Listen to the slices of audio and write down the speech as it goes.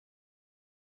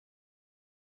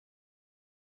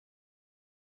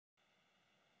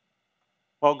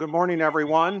Well, good morning,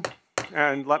 everyone,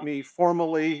 and let me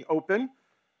formally open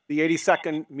the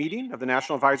 82nd meeting of the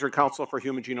National Advisory Council for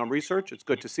Human Genome Research. It's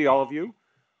good to see all of you.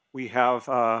 We have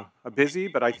a busy,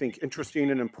 but I think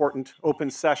interesting and important open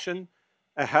session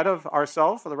ahead of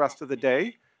ourselves for the rest of the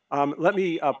day. Let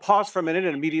me pause for a minute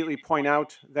and immediately point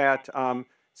out that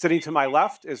sitting to my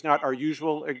left is not our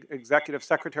usual Executive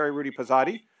Secretary, Rudy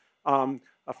Pizzotti.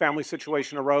 A family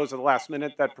situation arose at the last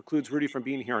minute that precludes Rudy from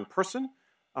being here in person.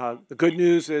 The good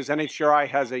news is NHGRI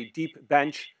has a deep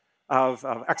bench of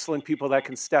excellent people that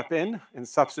can step in and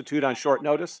substitute on short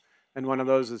notice, and one of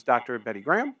those is Dr. Bettie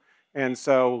Graham. And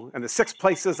the 6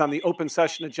 places on the open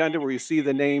session agenda where you see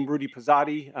the name Rudy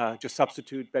Pizzotti, just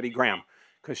substitute Bettie Graham,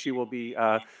 because she will be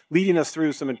leading us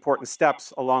through some important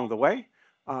steps along the way.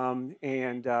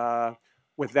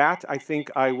 With that, I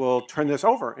think I will turn this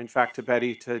over, in fact, to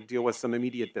Bettie to deal with some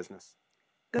immediate business.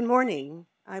 Good morning.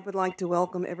 I would like to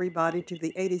welcome everybody to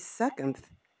the 82nd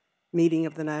meeting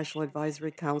of the National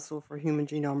Advisory Council for Human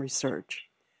Genome Research.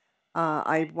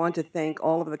 I want to thank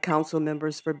all of the council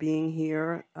members for being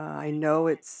here. I know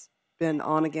it's been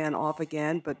on again, off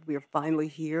again, but we're finally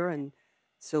here, and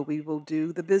so we will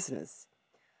do the business.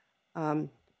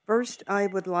 First, I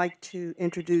would like to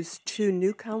introduce 2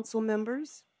 new council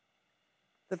members.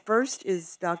 The first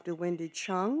is Dr. Wendy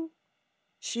Chung.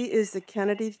 She is the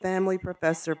Kennedy Family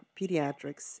Professor of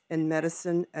Pediatrics and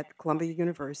Medicine at Columbia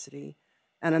University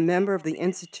and a member of the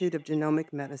Institute of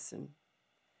Genomic Medicine.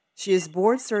 She is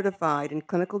board certified in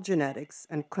clinical genetics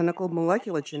and clinical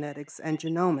molecular genetics and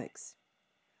genomics.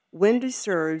 Wendy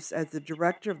serves as the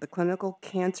director of the Clinical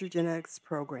Cancer Genetics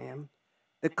Program,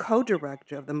 the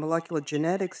co-director of the Molecular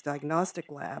Genetics Diagnostic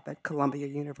Lab at Columbia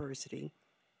University,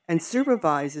 and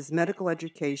supervises medical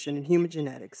education in human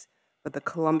genetics for the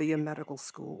Columbia Medical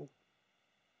School.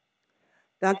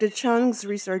 Dr. Chung's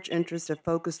research interests have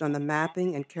focused on the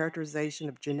mapping and characterization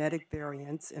of genetic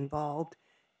variants involved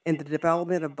in the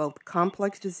development of both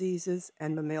complex diseases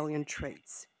and mammalian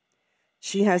traits.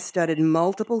 She has studied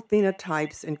multiple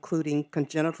phenotypes, including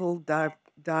congenital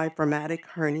diaphragmatic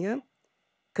hernia,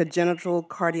 congenital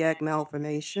cardiac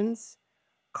malformations,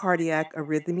 cardiac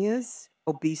arrhythmias,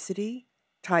 obesity,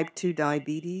 type 2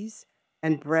 diabetes,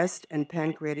 and breast and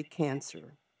pancreatic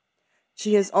cancer.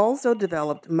 She has also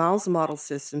developed mouse model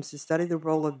systems to study the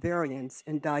role of variants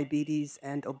in diabetes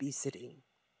and obesity.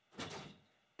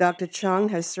 Dr. Chung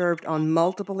has served on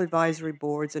multiple advisory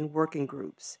boards and working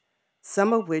groups,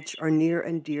 some of which are near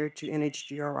and dear to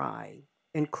NHGRI,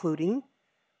 including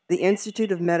the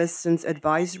Institute of Medicine's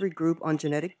Advisory Group on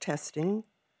Genetic Testing,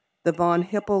 the von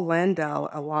Hippel-Landau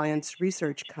Alliance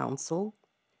Research Council,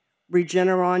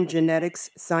 Regeneron Genetics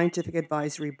Scientific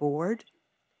Advisory Board,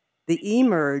 the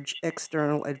eMERGE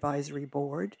External Advisory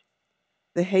Board,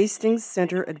 the Hastings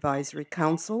Center Advisory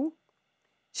Council.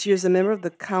 She is a member of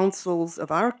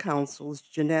our council's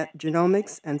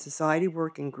Genomics and Society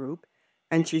Working Group,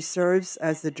 and she serves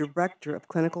as the Director of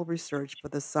Clinical Research for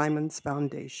the Simons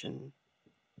Foundation.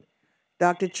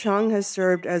 Dr. Chung has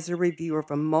served as a reviewer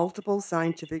for multiple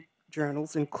scientific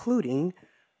journals, including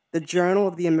the Journal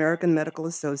of the American Medical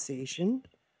Association,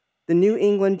 the New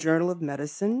England Journal of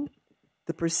Medicine,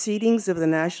 the Proceedings of the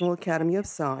National Academy of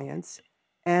Science,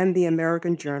 and the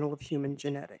American Journal of Human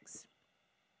Genetics.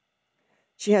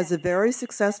 She has a very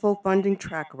successful funding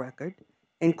track record,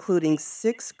 including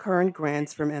 6 current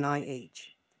grants from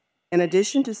NIH. In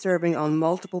addition to serving on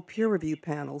multiple peer review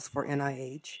panels for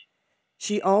NIH,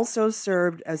 she also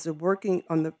served as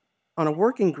on a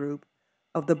working group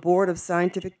of the Board of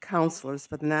Scientific Counselors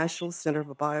for the National Center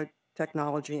for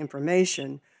Biotechnology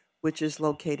Information, which is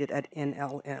located at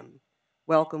NLM.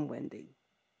 Welcome, Wendy.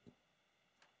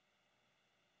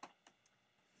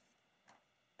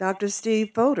 Dr.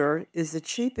 Steve Fodor is the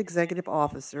Chief Executive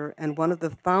Officer and one of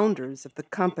the founders of the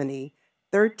company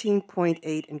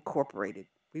 13.8 Incorporated.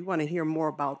 We want to hear more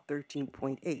about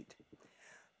 13.8.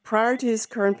 Prior to his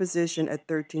current position at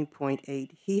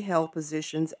 13.8, he held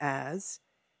positions as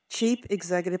Chief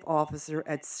Executive Officer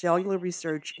at Cellular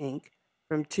Research, Inc.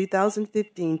 from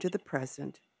 2015 to the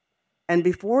present, and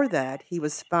before that, he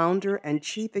was founder and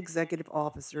Chief Executive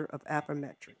Officer of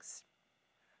Affymetrix.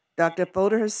 Dr.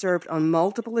 Fodor has served on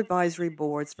multiple advisory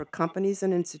boards for companies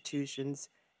and institutions,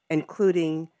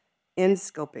 including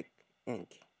Inscopic, Inc.,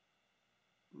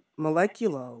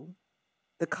 Moleculo,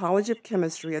 the College of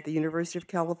Chemistry at the University of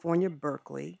California,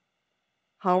 Berkeley,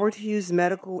 Howard Hughes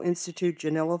Medical Institute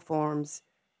Janella Farms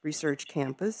Research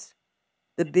Campus,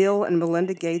 the Bill and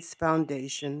Melinda Gates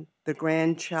Foundation, the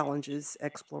Grand Challenges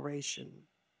Exploration.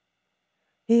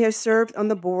 He has served on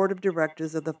the board of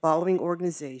directors of the following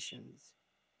organizations: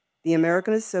 the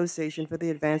American Association for the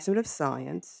Advancement of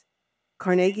Science,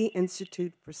 Carnegie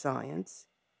Institute for Science,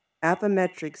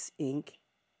 Affymetrix, Inc.,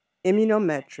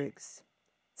 Immunometrics,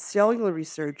 Cellular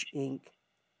Research, Inc.,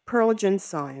 Perligen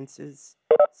Sciences,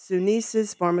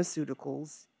 Sunesis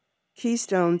Pharmaceuticals,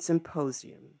 Keystone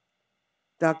Symposium.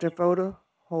 Dr. Foda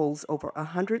holds over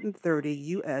 130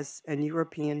 U.S. and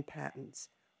European patents.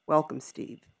 Welcome,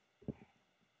 Steve.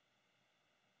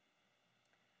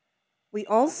 We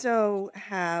also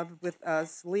have with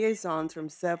us liaisons from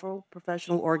several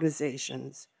professional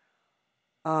organizations.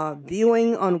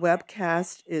 Viewing on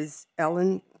webcast is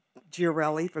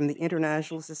NHGRI from the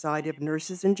International Society of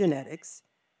Nurses and Genetics.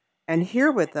 And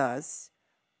here with us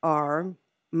are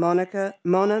Mona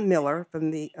Miller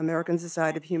from the American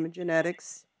Society of Human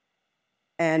Genetics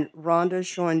and Rhonda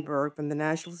Schoenberg from the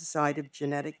National Society of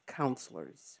Genetic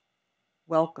Counselors.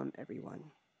 Welcome,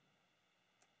 everyone.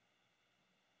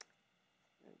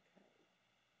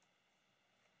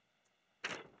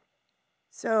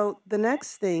 So the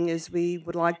next thing is we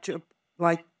would like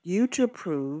you to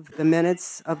approve the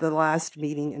minutes of the last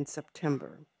meeting in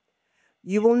September.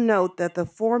 You will note that the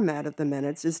format of the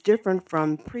minutes is different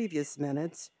from previous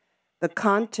minutes. The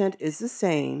content is the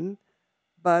same,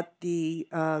 but the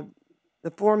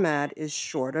format is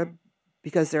shorter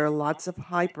because there are lots of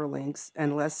hyperlinks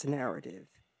and less narrative,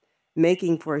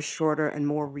 making for a shorter and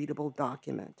more readable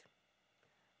document.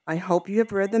 I hope you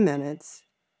have read the minutes,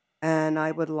 and I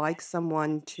would like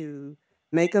someone to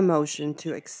make a motion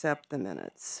to accept the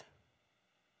minutes.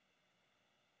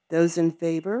 Those in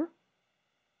favor?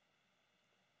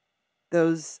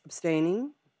 Those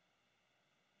abstaining?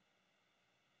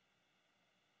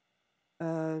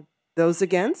 Those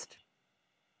against?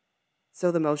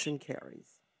 So the motion carries.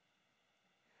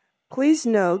 Please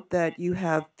note that you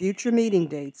have future meeting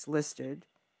dates listed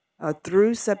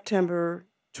through September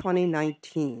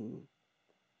 2019.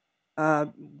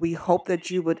 We hope that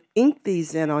you would ink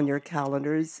these in on your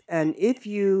calendars, and if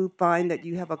you find that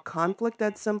you have a conflict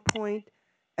at some point,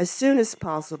 as soon as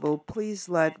possible, please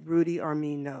let Rudy or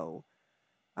me know.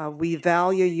 We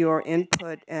value your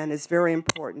input, and it's very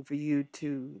important for you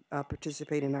to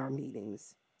participate in our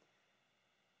meetings.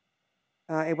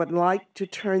 I would like to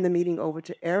turn the meeting over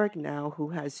to Eric now, who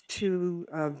has two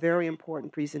very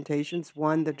important presentations,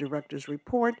 one, the director's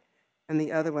report, and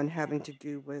the other one having to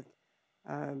do with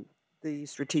the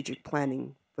strategic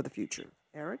planning for the future.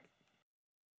 Eric?